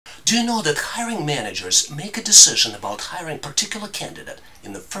Do you know that hiring managers make a decision about hiring a particular candidate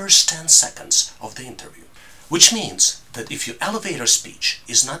in the first 10 seconds of the interview? Which means that if your elevator speech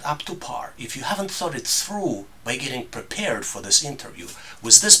is not up to par, if you haven't thought it through by getting prepared for this interview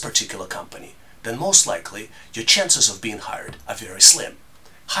with this particular company, then most likely your chances of being hired are very slim.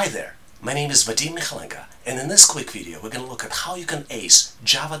 Hi there, my name is Vadim Mikhailenko, and in this quick video we're going to look at how you can ace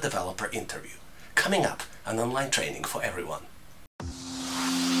Java developer interview. Coming up, an online training for everyone.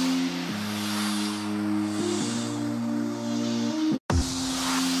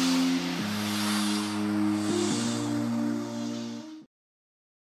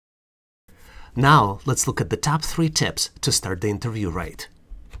 Now, let's look at the top 3 tips to start the interview right.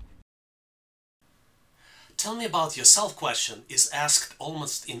 Tell me about yourself question is asked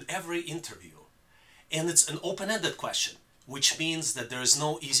almost in every interview. And it's an open-ended question, which means that there is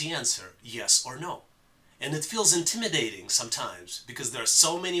no easy answer, yes or no. And it feels intimidating sometimes because there are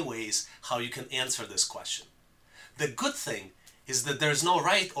so many ways how you can answer this question. The good thing is that there is no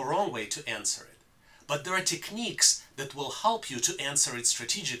right or wrong way to answer it. But there are techniques that will help you to answer it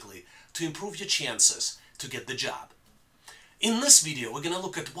strategically to improve your chances to get the job. In this video, we're going to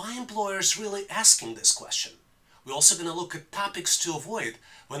look at why employers really asking this question. We're also going to look at topics to avoid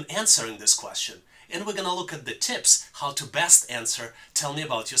when answering this question. And we're going to look at the tips how to best answer tell me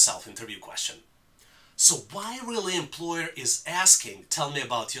about yourself interview question. So why really employer is asking tell me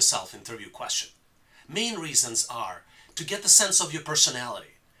about yourself interview question? Main reasons are to get the sense of your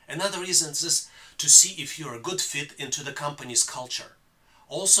personality. Another reason is to see if you're a good fit into the company's culture.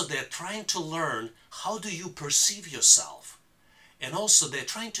 Also, they're trying to learn how do you perceive yourself. And also, they're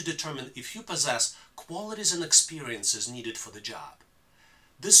trying to determine if you possess qualities and experiences needed for the job.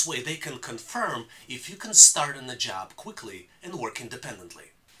 This way, they can confirm if you can start in the job quickly and work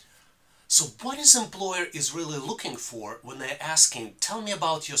independently. So what is employer is really looking for when they're asking, tell me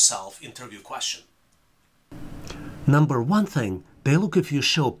about yourself interview question? Number one thing, they look if you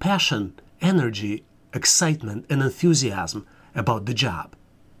show passion, energy, excitement, and enthusiasm about the job.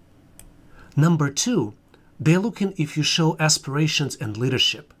 Number 2, they're looking if you show aspirations and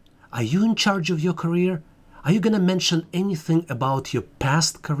leadership. Are you in charge of your career? Are you going to mention anything about your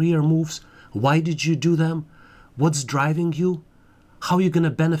past career moves? Why did you do them? What's driving you? How are you going to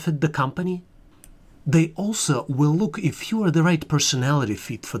benefit the company? They also will look if you are the right personality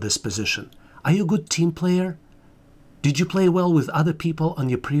fit for this position. Are you a good team player? Did you play well with other people on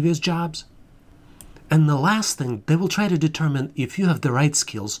your previous jobs? And the last thing, they will try to determine if you have the right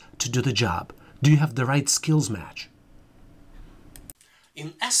skills to do the job. Do you have the right skills match?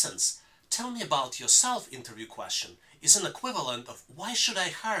 In essence, tell me about yourself interview question is an equivalent of why should I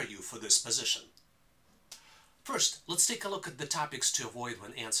hire you for this position? First, let's take a look at the topics to avoid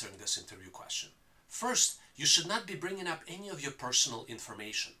when answering this interview question. First, you should not be bringing up any of your personal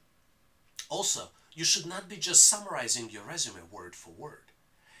information. Also, you should not be just summarizing your resume word for word.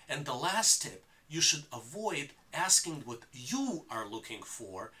 And the last tip, you should avoid asking what you are looking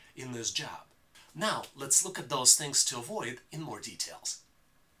for in this job. Now, let's look at those things to avoid in more details.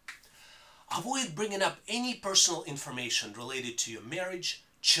 Avoid bringing up any personal information related to your marriage,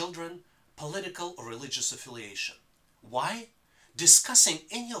 children, political or religious affiliation. Why? Discussing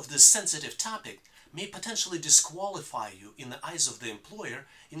any of this sensitive topic may potentially disqualify you in the eyes of the employer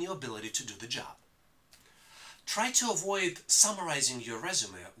in your ability to do the job. Try to avoid summarizing your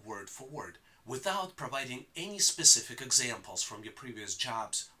resume word for word without providing any specific examples from your previous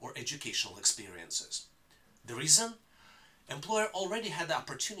jobs or educational experiences. The reason? Employer already had the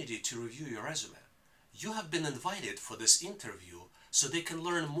opportunity to review your resume. You have been invited for this interview so they can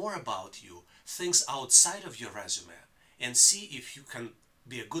learn more about you, things outside of your resume, and see if you can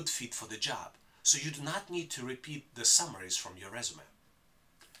be a good fit for the job. So you do not need to repeat the summaries from your resume.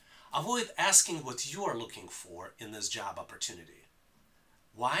 Avoid asking what you are looking for in this job opportunity.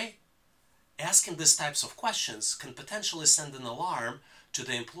 Why? Asking these types of questions can potentially send an alarm to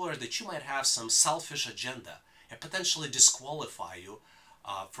the employer that you might have some selfish agenda and potentially disqualify you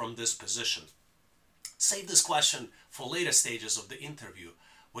from this position. Save this question for later stages of the interview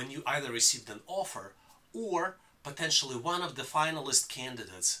when you either received an offer or potentially one of the finalist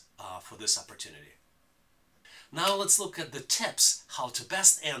candidates for this opportunity. Now let's look at the tips how to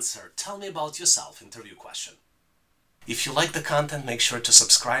best answer tell me about yourself interview question. If you like the content, make sure to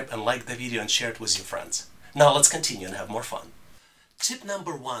subscribe and like the video and share it with your friends. Now let's continue and have more fun. Tip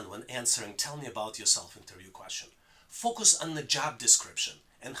number 1 when answering tell me about yourself interview question. Focus on the job description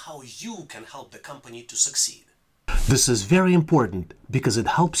and how you can help the company to succeed. This is very important because it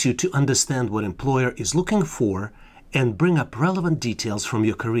helps you to understand what employer is looking for and bring up relevant details from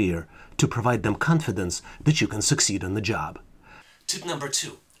your career to provide them confidence that you can succeed in the job. Tip number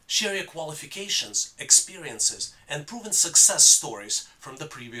 2. Share your qualifications, experiences, and proven success stories from the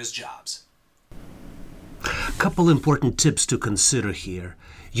previous jobs. Couple important tips to consider here.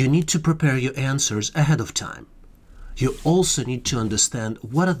 You need to prepare your answers ahead of time. You also need to understand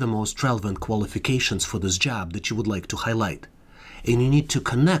what are the most relevant qualifications for this job that you would like to highlight. And you need to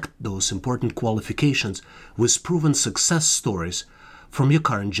connect those important qualifications with proven success stories from your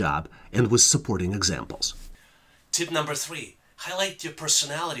current job and with supporting examples. Tip number 3. Highlight your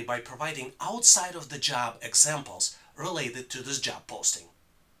personality by providing outside of the job examples related to this job posting.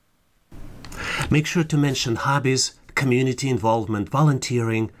 Make sure to mention hobbies, community involvement,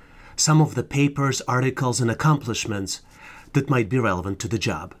 volunteering, some of the papers, articles, and accomplishments that might be relevant to the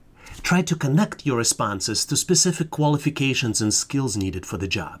job. Try to connect your responses to specific qualifications and skills needed for the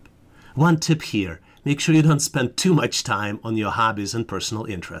job. One tip here, make sure you don't spend too much time on your hobbies and personal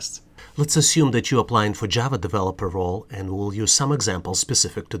interests. Let's assume that you're applying for Java developer role, and we'll use some examples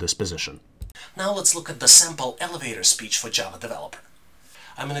specific to this position. Now let's look at the sample elevator speech for Java developer.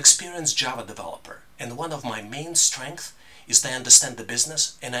 I'm an experienced Java developer, and one of my main strengths is that I understand the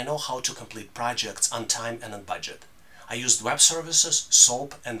business and I know how to complete projects on time and on budget. I used web services,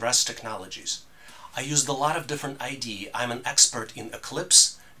 SOAP, and REST technologies. I used a lot of different IDE. I'm an expert in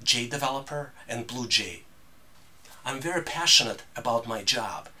Eclipse, JDeveloper, and BlueJ. I'm very passionate about my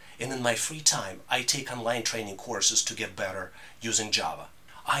job, and in my free time, I take online training courses to get better using Java.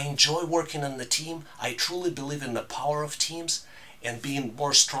 I enjoy working on the team. I truly believe in the power of teams and being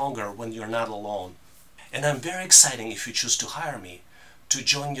more stronger when you're not alone. And I'm very excited if you choose to hire me to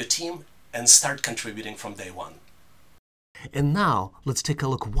join your team and start contributing from day one. And now, let's take a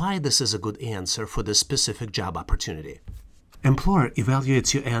look why this is a good answer for this specific job opportunity. Employer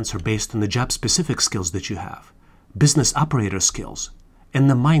evaluates your answer based on the job-specific skills that you have, business operator skills, and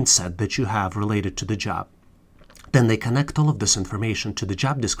the mindset that you have related to the job. Then they connect all of this information to the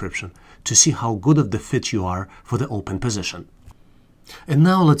job description to see how good of the fit you are for the open position. And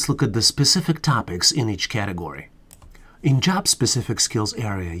now let's look at the specific topics in each category. In job-specific skills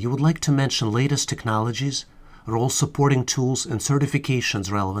area, you would like to mention latest technologies, role supporting tools, and certifications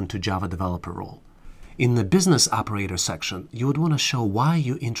relevant to Java developer role. In the business operator section, you would want to show why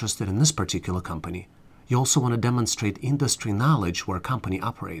you're interested in this particular company. You also want to demonstrate industry knowledge where a company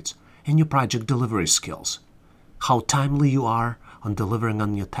operates and your project delivery skills. How timely you are on delivering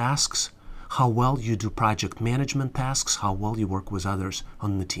on your tasks, how well you do project management tasks, how well you work with others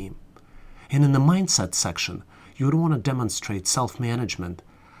on the team. And in the mindset section, you would want to demonstrate self-management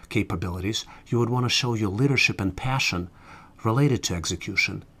capabilities. You would want to show your leadership and passion related to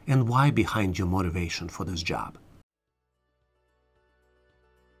execution and why behind your motivation for this job.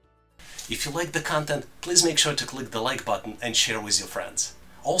 If you like the content, please make sure to click the like button and share with your friends.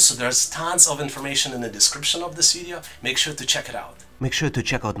 Also, there's tons of information in the description of this video. Make sure to check it out. Make sure to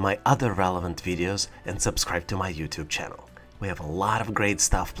check out my other relevant videos and subscribe to my YouTube channel. We have a lot of great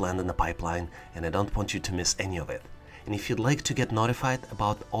stuff planned in the pipeline, and I don't want you to miss any of it. And if you'd like to get notified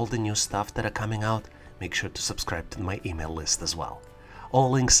about all the new stuff that are coming out, make sure to subscribe to my email list as well. All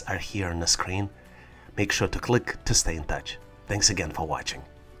links are here on the screen. Make sure to click to stay in touch. Thanks again for watching.